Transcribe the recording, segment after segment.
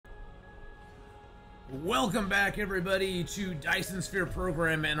Welcome back, everybody, to Dyson Sphere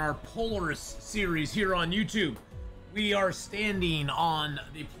Program and our Polaris series here on YouTube. We are standing on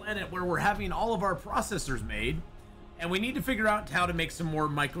the planet where we're having all of our processors made, and we need to figure out how to make some more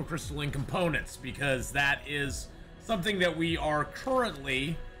microcrystalline components, because that is something that we are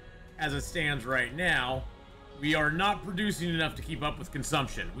currently, as it stands right now, we are not producing enough to keep up with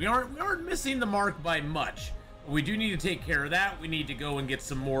consumption. We aren't missing the mark by much. But we do need to take care of that. We need to go and get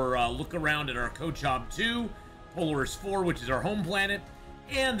some more look around at our Kochab 2, Polaris 4, which is our home planet,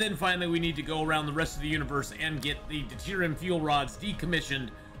 and then finally we need to go around the rest of the universe and get the deuterium fuel rods decommissioned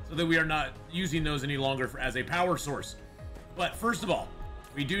so that we are not using those any longer as a power source. But first of all,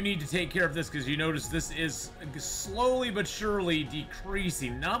 we do need to take care of this, because you notice this is slowly but surely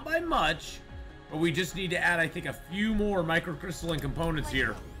decreasing. Not by much, but we just need to add, I think, a few more microcrystalline components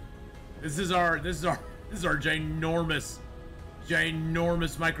here. This is our ginormous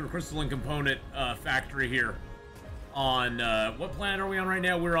microcrystalline component factory here on, what planet are we on right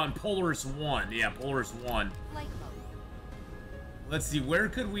now? We're on Polaris 1. Yeah, Polaris 1. Let's see, where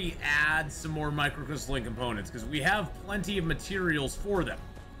could we add some more microcrystalline components? Because we have plenty of materials for them.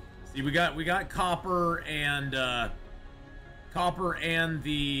 See, we got copper and the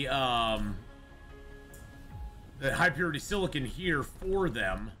high purity silicon here for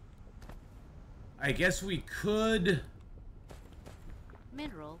them. I guess we could...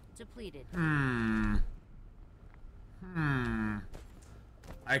 Mineral depleted.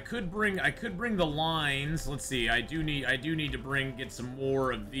 I could bring the lines. Let's see. I do need to get some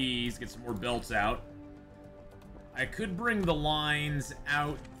more of these, get some more belts out. I could bring the lines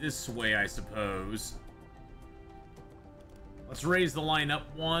out this way, I suppose. Let's raise the line up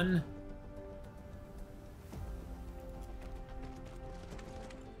one.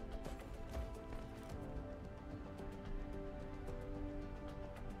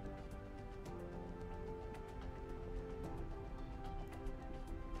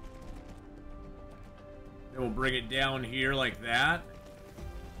 Then we'll bring it down here like that.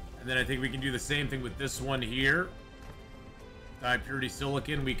 And then I think we can do the same thing with this one here. High purity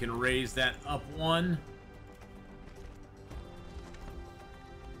silicon, we can raise that up one.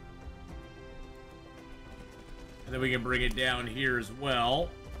 And then we can bring it down here as well.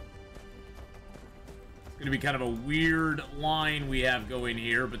 It's going to be kind of a weird line we have going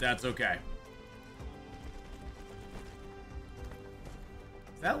here, but that's okay.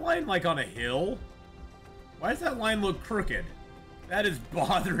 Is that line like on a hill? Why does that line look crooked? That is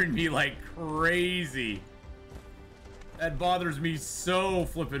bothering me like crazy. That bothers me so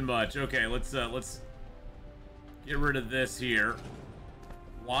flippin' much. Okay, let's get rid of this here.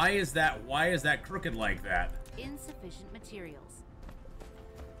 Why is that crooked like that? Insufficient materials.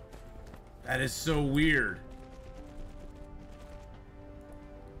 That is so weird.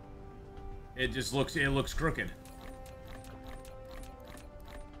 It looks crooked.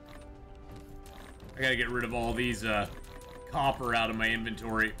 I gotta get rid of all these copper out of my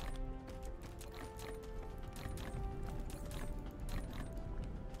inventory.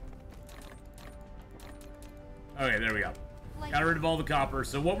 Okay, there we go. Got rid of all the copper.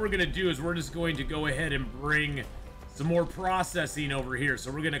 So what we're gonna do is we're just going to go ahead and bring some more processing over here. So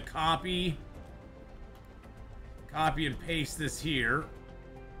we're gonna copy and paste this here.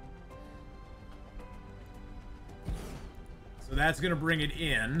 So that's gonna bring it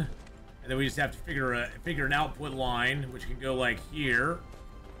in. And then we just have to figure an output line, which can go like here.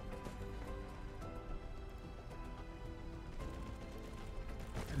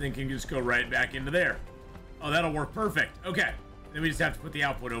 And then can just go right back into there. Oh, that'll work perfect. Okay. Then we just have to put the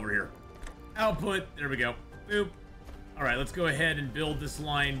output over here. Output. There we go. Boop. All right, let's go ahead and build this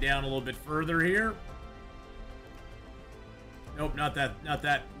line down a little bit further here. Nope, not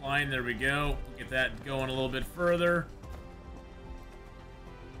that line. There we go. Get that going a little bit further.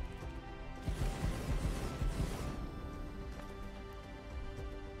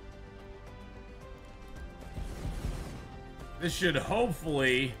 This should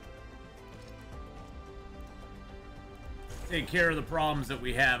hopefully take care of the problems that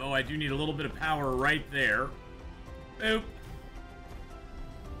we have. Oh, I do need a little bit of power right there. Boop.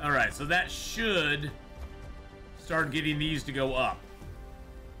 Alright, so that should start getting these to go up.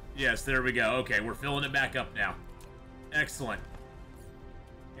 Yes, there we go. Okay, we're filling it back up now. Excellent.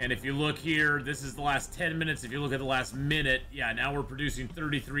 And if you look here, this is the last 10 minutes. If you look at the last minute, yeah, now we're producing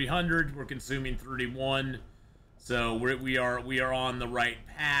 3,300. We're consuming 31. So we are on the right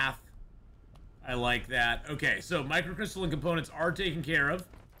path. I like that. Okay, so microcrystalline components are taken care of.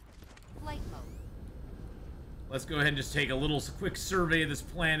 Flight mode. Let's go ahead and just take a little quick survey of this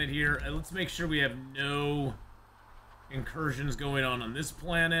planet here. And let's make sure we have no incursions going on this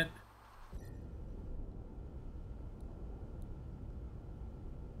planet.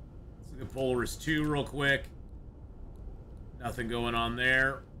 Look at Polaris 2 real quick. Nothing going on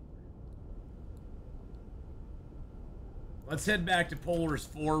there. Let's head back to Polaris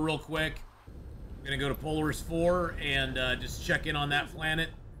 4 real quick. I'm gonna go to Polaris 4 and just check in on that planet.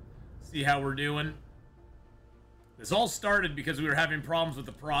 See how we're doing. This all started because we were having problems with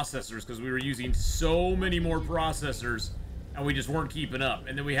the processors because we were using so many more processors and we just weren't keeping up.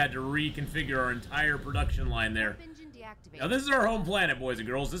 And then we had to reconfigure our entire production line there. Now this is our home planet, boys and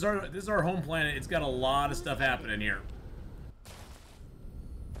girls. This is our home planet. It's got a lot of stuff happening here.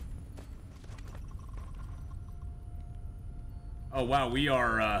 Oh wow, we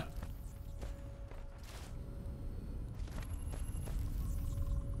are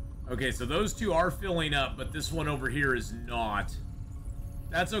okay, so those two are filling up, but this one over here is not.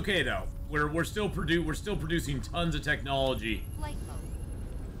 That's okay though. We're still producing tons of technology. Flight mode.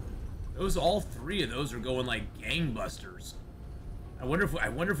 Those, all three of those are going like gangbusters. I wonder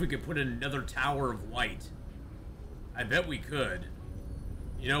if we could put in another tower of light. I bet we could.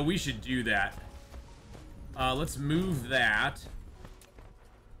 You know, we should do that. Let's move that.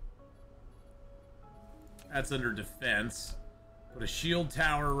 That's under defense. Put a shield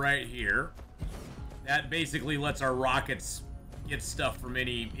tower right here. That basically lets our rockets get stuff from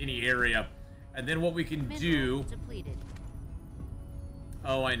any area. And then what we can do... Depleted.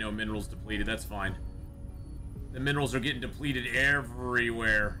 Oh, I know, minerals depleted. That's fine. The minerals are getting depleted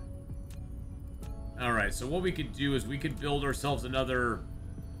everywhere. Alright, so what we could do is we could build ourselves another...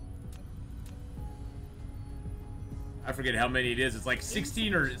 I forget how many it is. It's like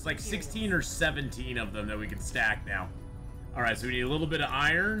 16 or 17 of them that we can stack now. All right, so we need a little bit of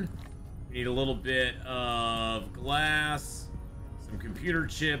iron. We need a little bit of glass, some computer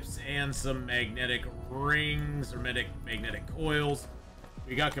chips, and some magnetic rings or magnetic coils.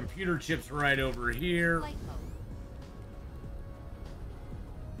 We got computer chips right over here.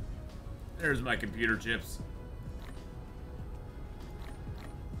 There's my computer chips.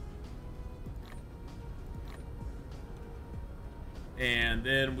 And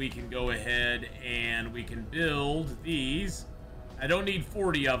then we can go ahead and we can build these. I don't need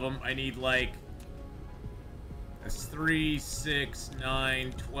 40 of them. I need like, that's 3, 6,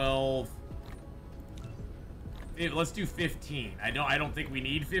 9, 12. Let's do 15. I don't think we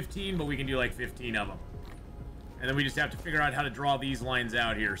need 15, but we can do like 15 of them. And then we just have to figure out how to draw these lines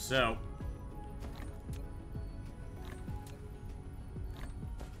out here. So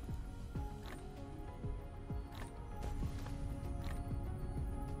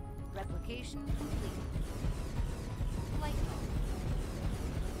Replication complete. Flight mode.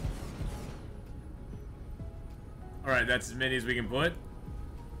 all right, that's as many as we can put.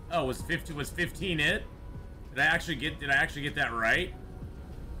 Oh, was 15 it? Did I actually get that right?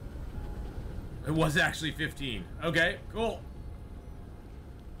 It was actually 15. Okay, cool.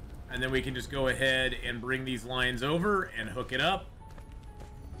 And then we can just go ahead and bring these lines over and hook it up.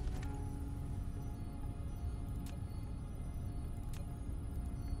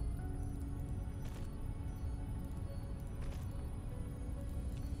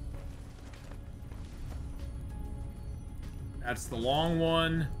 That's the long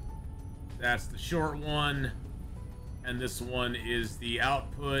one. That's the short one. And this one is the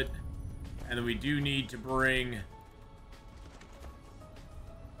output. And then we do need to bring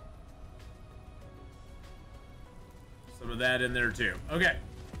some of that in there too. Okay.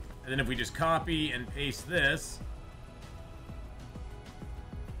 And then if we just copy and paste this.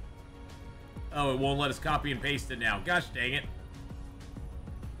 Oh, it won't let us copy and paste it now. Gosh dang it.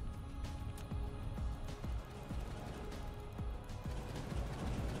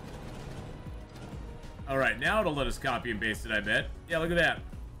 Alright, now it'll let us copy and paste it, I bet. Yeah, look at that.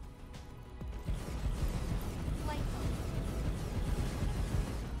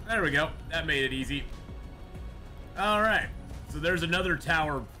 There we go. That made it easy. Alright, so there's another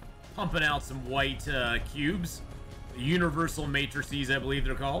tower pumping out some white cubes. The universal matrices, I believe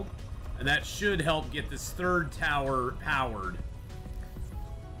they're called. And that should help get this third tower powered.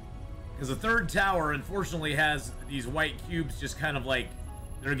 Because the third tower, unfortunately, has these white cubes just kind of like...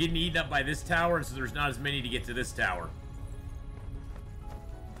 They're getting eaten up by this tower, and so there's not as many to get to this tower.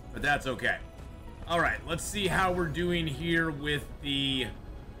 But that's okay. Alright, let's see how we're doing here with the...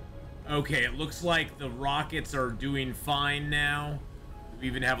 Okay, it looks like the rockets are doing fine now. We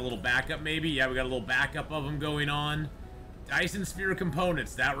even have a little backup, maybe? Yeah, we got a little backup of them going on. Dyson sphere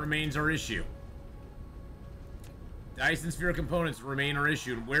components, that remains our issue. Dyson sphere components remain our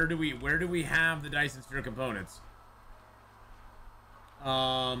issue. And where do we have the Dyson sphere components?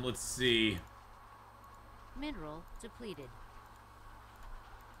 Let's see. Mineral depleted.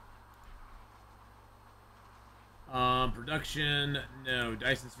 Production, no.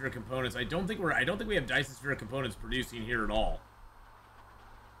 Dyson Sphere components. I don't think we have Dyson Sphere components producing here at all.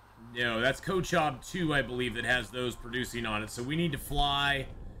 No, that's Kochab 2, I believe, that has those producing on it. So we need to fly.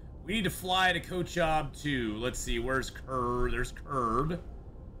 We need to fly to Kochab 2. Let's see, where's Curb? There's Curb.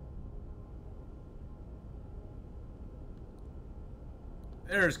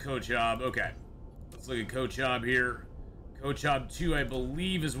 There's Kochab. Okay. Let's look at Kochab here. Kochab 2, I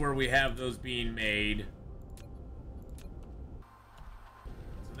believe, is where we have those being made.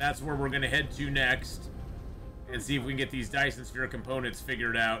 So that's where we're going to head to next. And see if we can get these Dyson Sphere components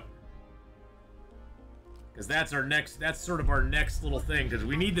figured out. Because that's our next, that's sort of our next little thing. Because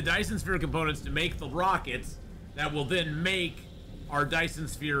we need the Dyson Sphere components to make the rockets that will then make our Dyson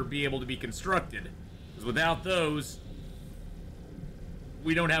Sphere be able to be constructed. Because without those,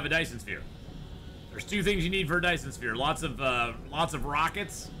 we don't have a Dyson Sphere. There's two things you need for a Dyson Sphere: lots of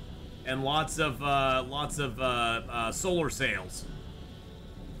rockets, and lots of solar sails,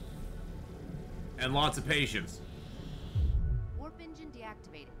 and lots of patience. Warp engine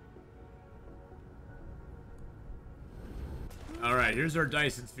deactivated. All right, here's our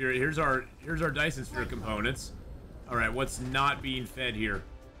Dyson Sphere. Here's our Dyson Sphere components. All right, what's not being fed here?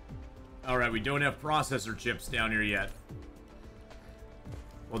 All right, we don't have processor chips down here yet.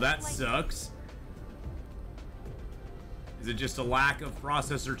 Well, that sucks. Is it just a lack of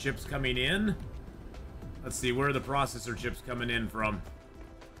processor chips coming in? Let's see, where are the processor chips coming in from?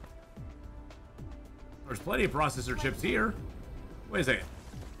 There's plenty of processor chips here. Wait a second.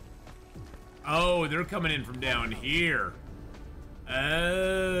 Oh, they're coming in from down here.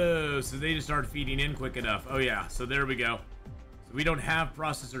 Oh, so they just started feeding in quick enough. Oh yeah, so there we go. So we don't have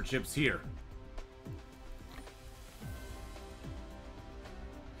processor chips here.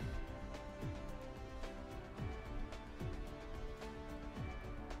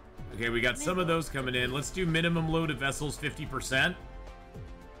 Okay, we got some of those coming in. Let's do minimum load of vessels 50%.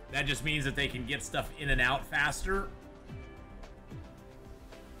 That just means that they can get stuff in and out faster.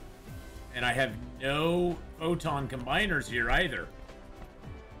 And I have no photon combiners here either.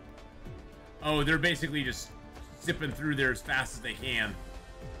 Oh, they're basically just zipping through there as fast as they can,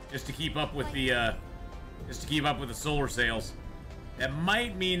 just to keep up with the solar sails. That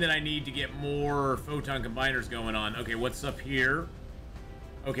might mean that I need to get more photon combiners going on. Okay, what's up here?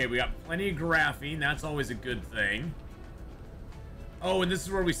 Okay, we got plenty of graphene. That's always a good thing. Oh, and this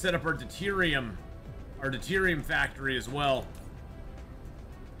is where we set up our deuterium factory as well.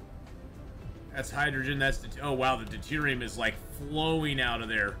 That's hydrogen. That's oh wow, the deuterium is like flowing out of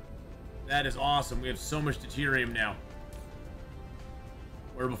there. That is awesome. We have so much deuterium now.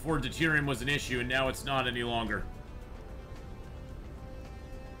 Where before deuterium was an issue, and now it's not any longer.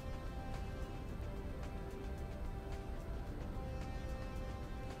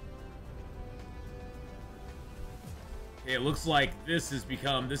 Okay, it looks like this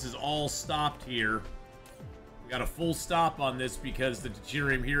is all stopped here. We got a full stop on this because the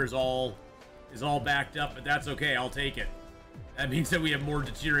deuterium here is all backed up, but that's okay, I'll take it. That means that we have more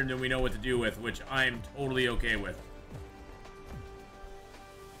deuterium than we know what to do with, which I'm totally okay with.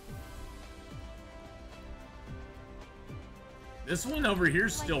 This one over here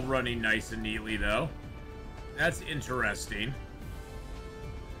is still running nice and neatly, though. That's interesting.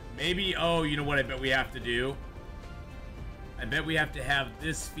 Maybe, oh, you know what I bet we have to do? I bet we have to have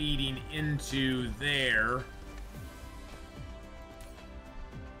this feeding into there.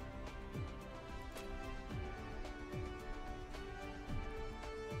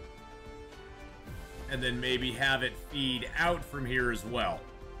 And then maybe have it feed out from here as well.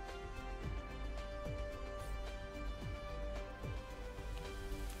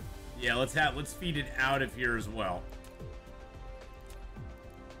 Yeah, let's feed it out of here as well.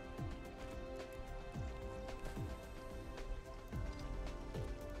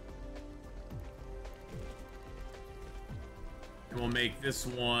 And we'll make this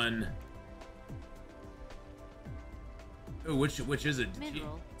one. Oh, which is it?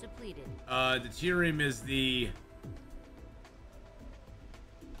 Mineral depleted. Deuterium is the.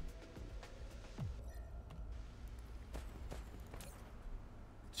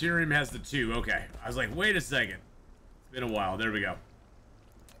 Deuterium has the 2. Okay, I was like, wait a second. It's been a while. There we go.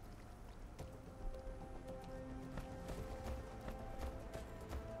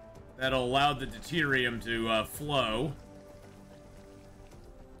 That'll allow the deuterium to flow.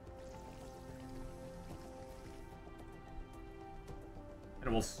 And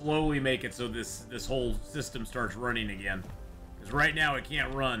it will slowly make it so this whole system starts running again. Because right now it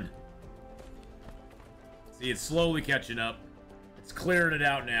can't run. See, it's slowly catching up. It's clearing it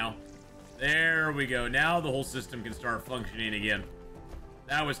out now. There we go. Now the whole system can start functioning again.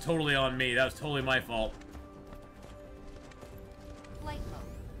 That was totally on me. That was totally my fault.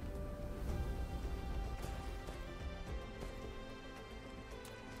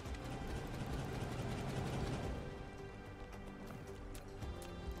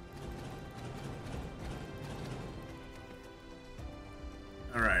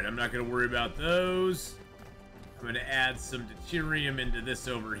 Alright, I'm not going to worry about those. I'm going to add some deuterium into this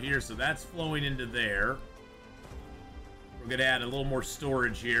over here, so that's flowing into there. We're going to add a little more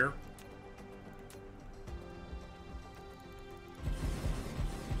storage here.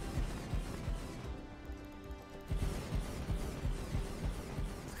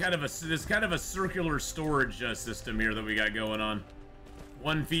 It's kind of a circular storage system here that we got going on.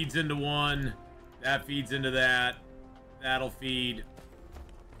 One feeds into one, that feeds into that, that'll feed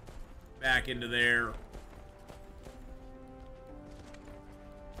back into there.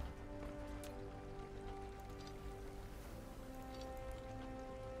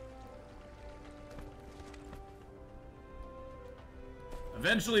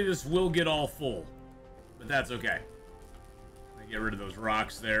 Eventually this will get all full, but that's okay. Get rid of those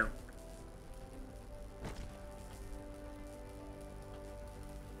rocks there.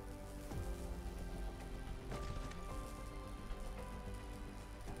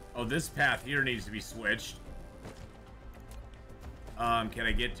 Oh, this path here needs to be switched. Can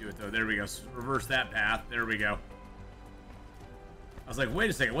I get to it though? There we go. Reverse that path. There we go. I was like, wait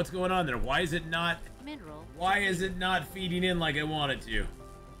a second, what's going on there? Why is it not? Mineral. Why is it not feeding in like I want it to?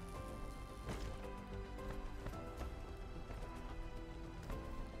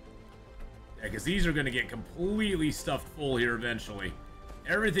 Yeah, because these are going to get completely stuffed full here eventually.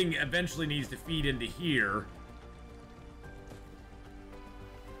 Everything eventually needs to feed into here.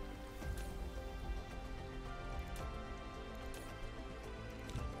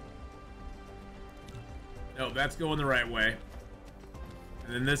 No, that's going the right way.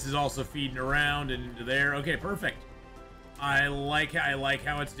 And then this is also feeding around and into there. Okay, perfect. I like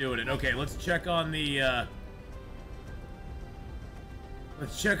how it's doing it. Okay, let's check on the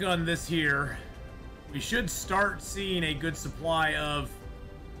let's check on this here. We should start seeing a good supply of...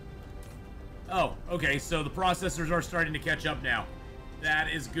 Oh, okay, so the processors are starting to catch up now. That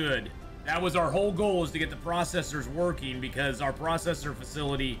is good. That was our whole goal, is to get the processors working, because our processor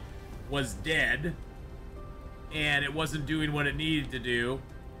facility was dead and it wasn't doing what it needed to do.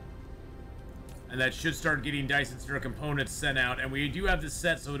 And that should start getting Dyson Sphere components sent out. And we do have this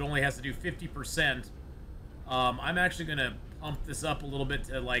set, so it only has to do 50%. I'm actually going to pump this up a little bit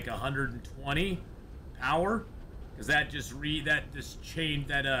to like 120 power, because that just changed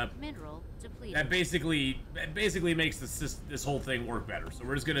that mineral depleted. That basically makes this whole thing work better. So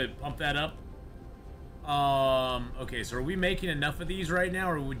we're just gonna pump that up. Okay, so are we making enough of these right now,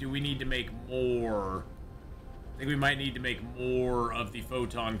 or do we need to make more? I think we might need to make more of the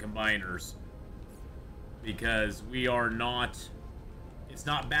photon combiners, because we are not... It's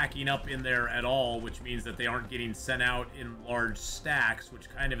not backing up in there at all, which means that they aren't getting sent out in large stacks, which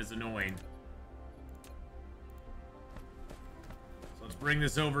kind of is annoying. So let's bring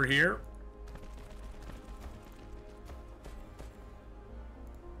this over here.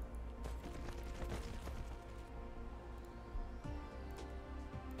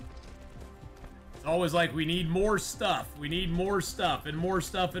 It's always like, we need more stuff. We need more stuff, and more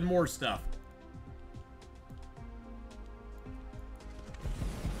stuff, and more stuff.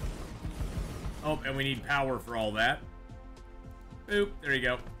 Oh, and we need power for all that. Boop, there you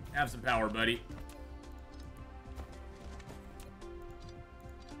go. Have some power, buddy.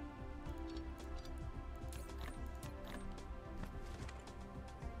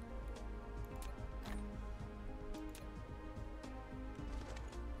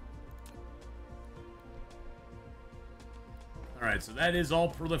 Alright, so that is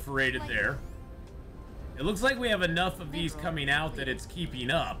all proliferated there. It looks like we have enough of these coming out that it's keeping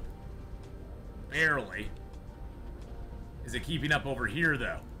up. Barely. Is it keeping up over here,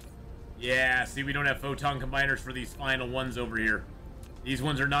 though? Yeah, see, we don't have photon combiners for these final ones over here. These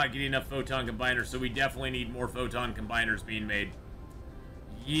ones are not getting enough photon combiners, so we definitely need more photon combiners being made.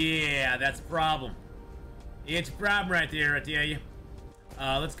 Yeah, that's a problem. It's a problem right there, I tell you.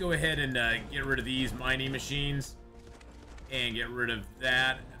 Let's go ahead and get rid of these mining machines. And get rid of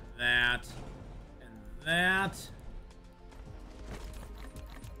that, and that, and that.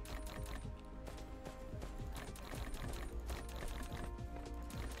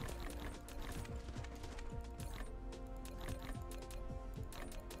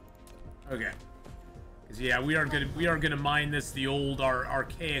 Okay. Because yeah, we aren't gonna mine this the old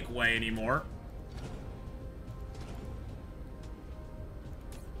archaic way anymore.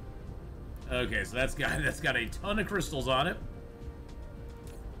 Okay, so that's got a ton of crystals on it.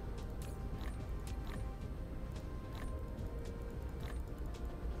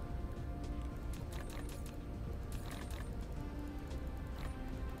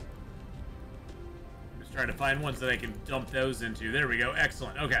 I'm just trying to find ones that I can dump those into. There we go.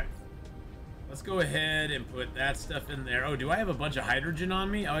 Excellent. Okay. Let's go ahead and put that stuff in there. Oh, do I have a bunch of hydrogen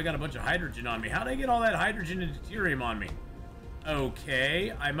on me? Oh, I got a bunch of hydrogen on me. How did I get all that hydrogen and deuterium on me?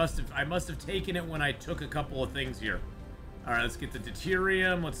 Okay, I must have taken it when I took a couple of things here. All right, let's get the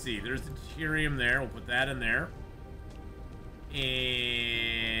deuterium. Let's see. There's the deuterium there. We'll put that in there.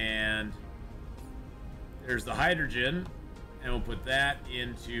 And there's the hydrogen, and we'll put that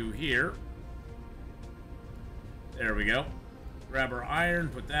into here. There we go. Grab our iron,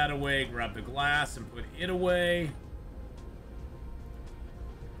 put that away. Grab the glass and put it away.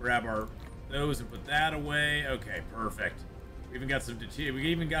 Grab our those and put that away. Okay, perfect. We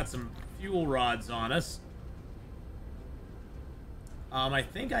even got some fuel rods on us. I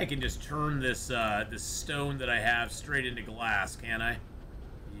think I can just turn this this stone that I have straight into glass, can I?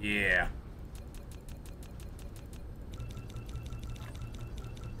 Yeah.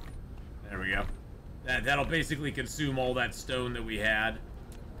 There we go. That'll basically consume all that stone that we had.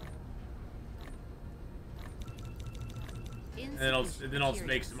 And then I'll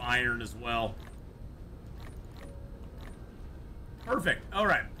make some iron as well. Perfect. All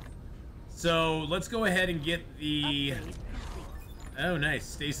right. So let's go ahead and get the... Oh, nice.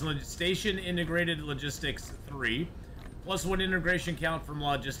 Station Integrated Logistics 3. +1 integration count from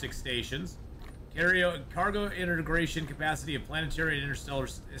logistics stations. Cargo integration capacity of planetary and interstellar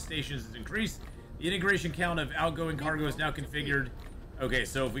stations is increased. The integration count of outgoing cargo is now configured. Okay,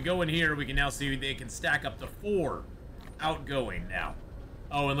 so if we go in here, we can now see they can stack up to 4 outgoing now.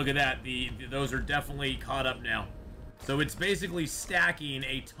 Oh, and look at that. Those are definitely caught up now. So it's basically stacking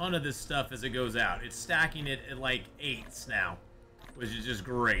a ton of this stuff as it goes out. It's stacking it at like 8s now, which is just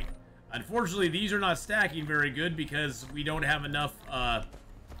great. Unfortunately, these are not stacking very good because we don't have enough of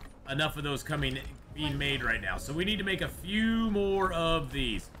those being made right now. So we need to make a few more of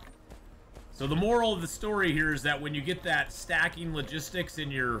these. So the moral of the story here is that when you get that stacking logistics in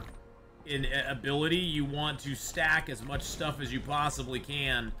your ability, you want to stack as much stuff as you possibly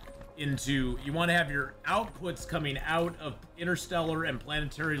can into... You want to have your outputs coming out of interstellar and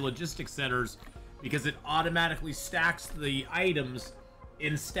planetary logistics centers because it automatically stacks the items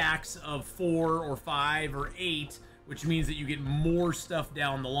in stacks of 4 or 5 or 8, which means that you get more stuff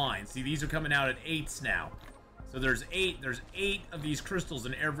down the line. See, these are coming out at 8s now. So there's 8 of these crystals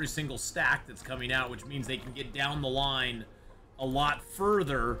in every single stack that's coming out, which means they can get down the line a lot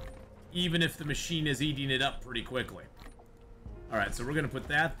further, even if the machine is eating it up pretty quickly. All right, so we're going to put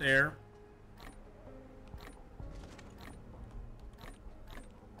that there.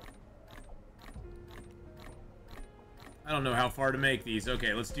 I don't know how far to make these.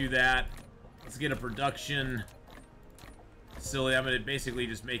 Okay, let's do that. Let's get a production facility. I'm going to basically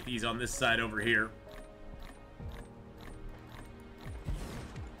just make these on this side over here.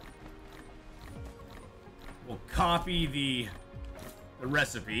 We'll copy the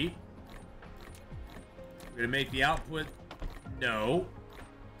recipe. We're going to make the output. No.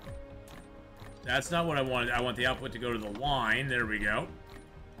 That's not what I wanted. I want the output to go to the line. There we go.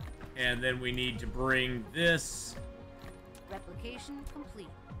 And then we need to bring this... Replication complete.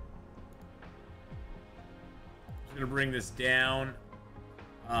 I'm going to bring this down.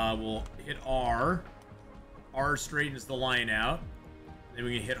 We'll hit R. R straightens the line out. Then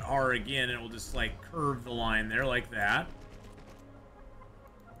we can hit R again, and it will just, like, curve the line there like that.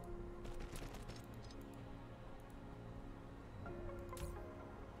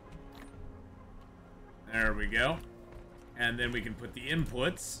 There we go. And then we can put the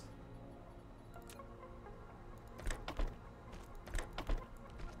inputs.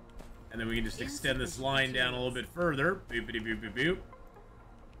 And then we can just extend this line down a little bit further. Boopity boop boop boop.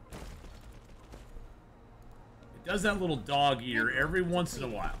 It does that little dog ear every once in a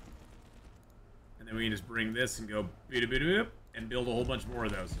while. And then we can just bring this and go boop boop boop and build a whole bunch more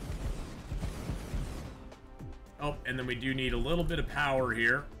of those. Oh, and then we do need a little bit of power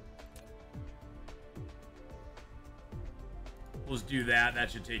here. We'll just do that.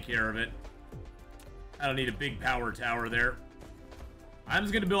 That should take care of it. I don't need a big power tower there. I'm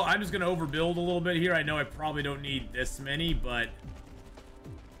just gonna overbuild a little bit here. I know I probably don't need this many, but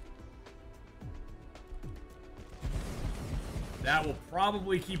that will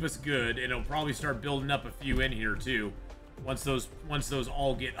probably keep us good, and it'll probably start building up a few in here too, once those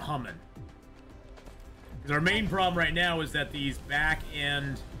all get humming. Because our main problem right now is that these back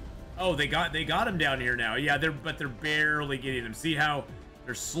end... Oh, they got them down here now. Yeah, but they're barely getting them. See how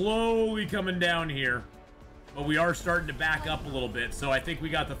they're slowly coming down here. But we are starting to back up a little bit, so I think we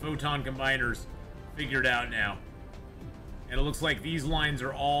got the photon combiners figured out now. And it looks like these lines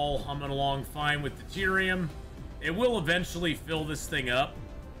are all humming along fine with deuterium. It will eventually fill this thing up,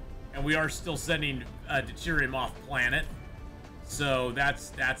 and we are still sending deuterium off planet, so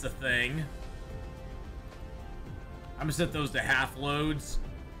that's a thing. I'm gonna set those to half loads.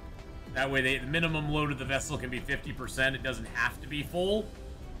 That way the minimum load of the vessel can be 50%. It doesn't have to be full,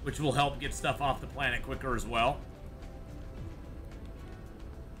 which will help get stuff off the planet quicker as well.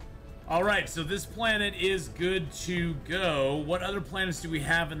 Alright, so this planet is good to go. What other planets do we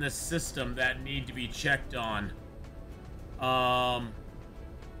have in this system that need to be checked on?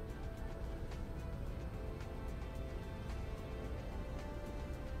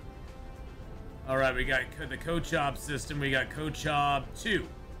 Alright, we got the Kochab system. We got Kochab 2. So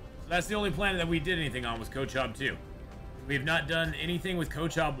that's the only planet that we did anything on was Kochab 2. We have not done anything with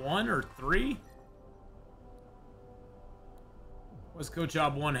Kochab 1 or 3? What's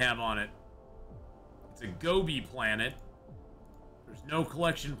Kochab 1 have on it? It's a Gobi planet. There's no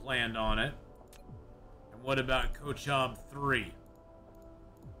collection planned on it. And what about Kochab 3?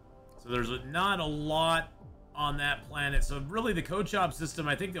 So there's not a lot on that planet. So really the Kochab system,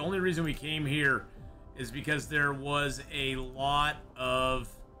 I think the only reason we came here is because there was a lot of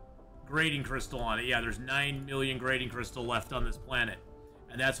grading crystal on it. Yeah, there's 9 million grading crystal left on this planet.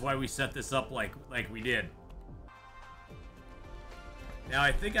 And that's why we set this up like we did. Now,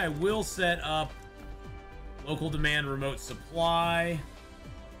 I think I will set up local demand remote supply.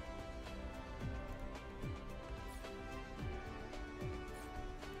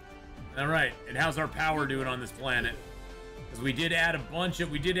 All right, and how's our power doing on this planet? Because we did add a bunch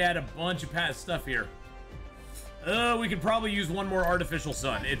of past stuff here. We could probably use one more artificial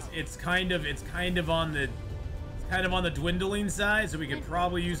sun. It's kind of on the dwindling side, so we could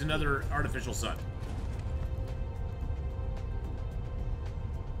probably use another artificial sun.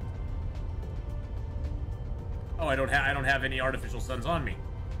 Oh, I don't have any artificial suns on me.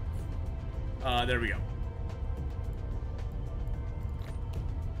 There we go.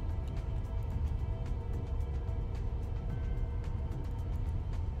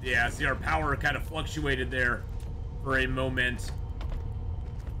 Yeah, see, our power kind of fluctuated there for a moment.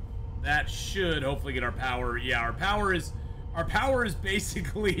 That should hopefully get our power. Yeah, our power is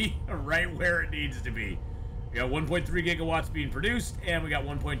basically right where it needs to be. We got 1.3 gigawatts being produced, and we got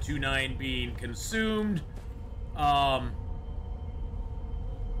 1.29 being consumed. Oh,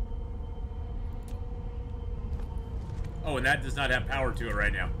 and that does not have power to it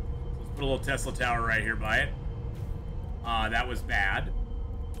right now. So let's put a little Tesla tower right here by it. That was bad.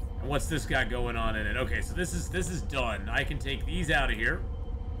 And what's this got going on in it? Okay, so this is done. I can take these out of here,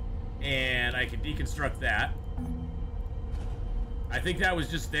 and I can deconstruct that. I think that was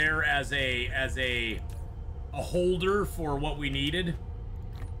just there as a holder for what we needed.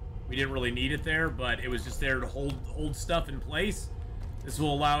 We didn't really need it there, but it was just there to hold stuff in place. This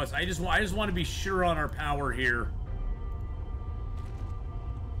will allow us. I just want to be sure on our power here.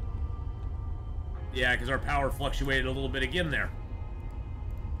 Yeah, because our power fluctuated a little bit again there.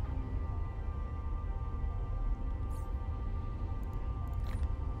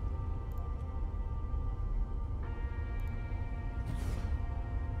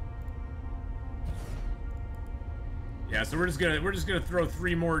 Yeah, so we're just gonna throw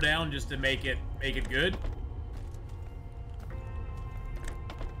 3 more down just to make it good.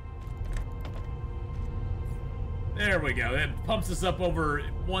 There we go. It pumps us up over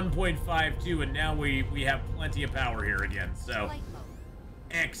 1.52, and now we have plenty of power here again. So,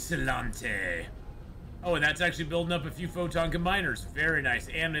 excellente. Oh, and that's actually building up a few photon combiners. Very nice.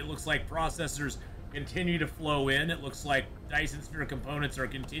 And it looks like processors continue to flow in. It looks like Dyson Sphere components are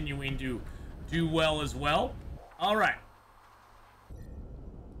continuing to do well as well. All right.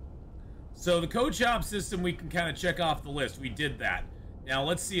 So the Kochab system, we can kind of check off the list. We did that. Now,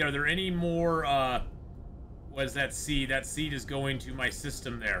 let's see. Are there any more... what is that seed? That seed is going to my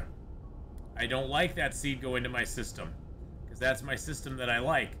system there. I don't like that seed going to my system, because that's my system that I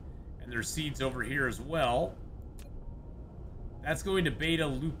like. And there's seeds over here as well. That's going to Beta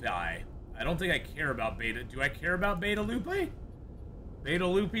Lupi. I don't think I care about Beta. Do I care about Beta Lupi? Beta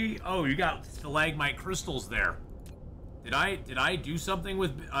Lupi? Oh, you got stalagmite crystals there. Did I do something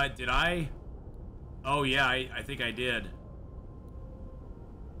with... did I... Oh, yeah, I think I did.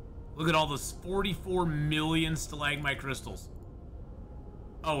 Look at all those 44 million stalagmite crystals.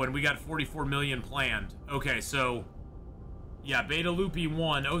 Oh, and we got 44 million planned. Okay, so... Yeah, Beta Lupi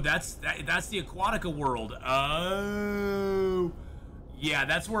 1. Oh, that's the Aquatica world. Oh... Yeah,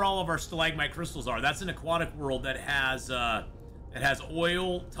 that's where all of our stalagmite crystals are. That's an aquatic world that has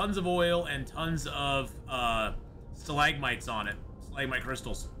oil, tons of oil, and tons of stalagmites on it. Stalagmite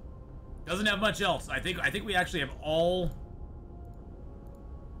crystals. Doesn't have much else. I think we actually have all.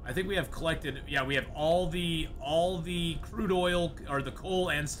 I think we have collected. Yeah, we have all the crude oil or the coal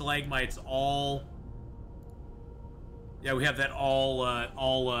and stalagmites all. Yeah, we have that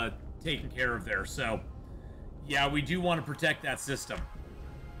all taken care of there. So. Yeah, we do want to protect that system.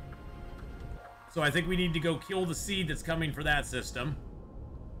 So I think we need to go kill the seed that's coming for that system.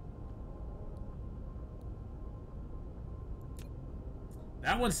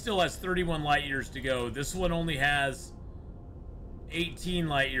 That one still has 31 light years to go. This one only has 18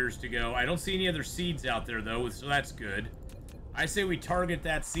 light years to go. I don't see any other seeds out there, though, so that's good. I say we target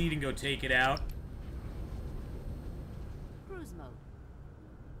that seed and go take it out. Cruise mode.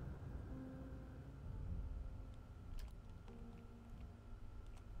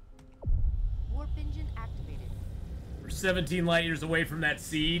 Warp engine activated. We're 17 light years away from that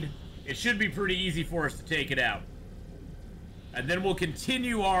seed. It should be pretty easy for us to take it out. And then we'll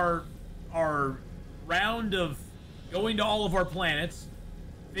continue our round of going to all of our planets,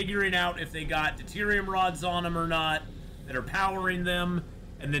 figuring out if they got deuterium rods on them or not that are powering them,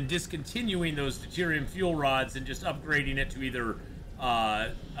 and then discontinuing those deuterium fuel rods and just upgrading it to either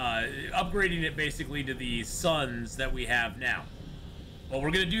upgrading it basically to the suns that we have now. Well,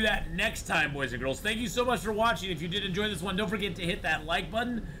 we're going to do that next time, boys and girls. Thank you so much for watching. If you did enjoy this one, don't forget to hit that like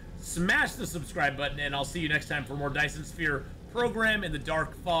button, smash the subscribe button, and I'll see you next time for more Dyson Sphere Program in the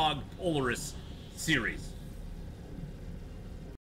Dark Fog Polaris series.